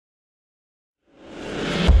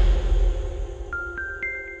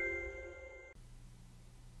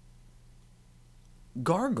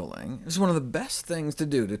gargling is one of the best things to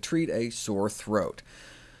do to treat a sore throat.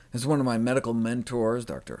 As one of my medical mentors,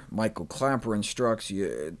 Dr. Michael Clapper, instructs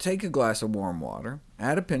you, take a glass of warm water,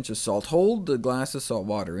 add a pinch of salt, hold the glass of salt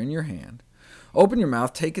water in your hand, open your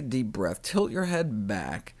mouth, take a deep breath, tilt your head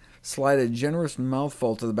back, slide a generous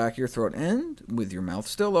mouthful to the back of your throat, and, with your mouth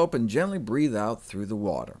still open, gently breathe out through the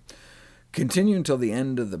water. Continue until the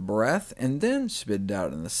end of the breath, and then spit it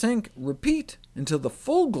out in the sink. Repeat until the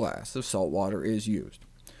full glass of salt water is used.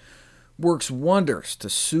 Works wonders to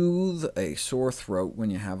soothe a sore throat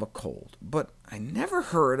when you have a cold, but I never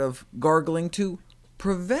heard of gargling to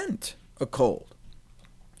prevent a cold.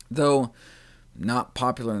 Though not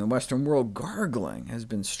popular in the Western world, gargling has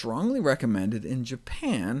been strongly recommended in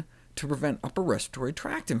Japan to prevent upper respiratory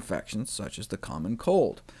tract infections, such as the common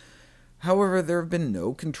cold. However, there have been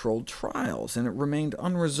no controlled trials, and it remained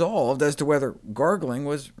unresolved as to whether gargling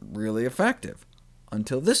was really effective,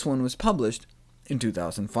 until this one was published in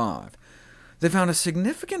 2005. They found a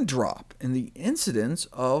significant drop in the incidence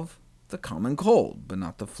of the common cold, but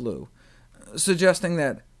not the flu, suggesting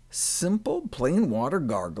that simple, plain water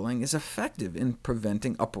gargling is effective in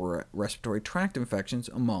preventing upper respiratory tract infections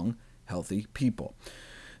among healthy people.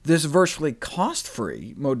 This virtually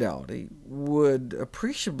cost-free modality would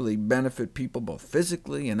appreciably benefit people both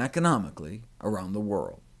physically and economically around the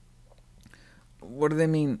world. What do they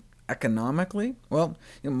mean economically? Well,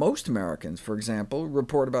 most Americans, for example,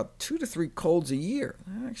 report about 2 to 3 colds a year.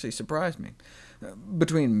 That actually surprised me.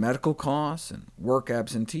 Between medical costs and work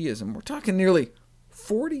absenteeism, we're talking nearly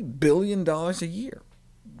 $40 billion a year,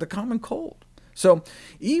 the common cold. So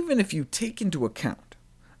even if you take into account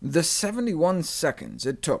the 71 seconds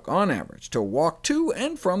it took, on average, to walk to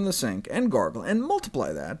and from the sink and gargle, and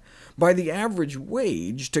multiply that by the average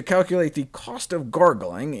wage to calculate the cost of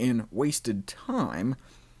gargling in wasted time,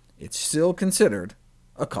 it's still considered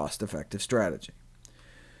a cost-effective strategy.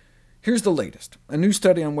 Here's the latest, a new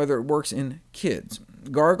study on whether it works in kids,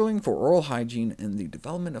 gargling for oral hygiene and the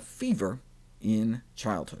development of fever in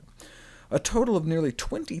childhood. A total of nearly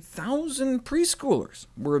 20,000 preschoolers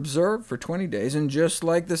were observed for 20 days, and just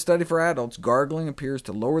like the study for adults, gargling appears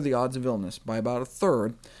to lower the odds of illness by about a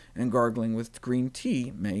third, and gargling with green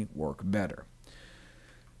tea may work better.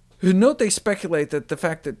 Note they speculate that the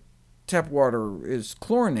fact that tap water is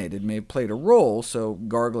chlorinated may have played a role, so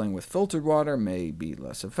gargling with filtered water may be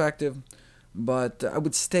less effective, but I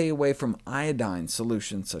would stay away from iodine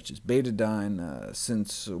solutions such as betadine,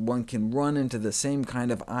 since one can run into the same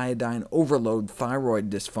kind of iodine overload thyroid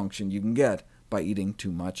dysfunction you can get by eating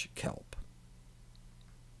too much kelp.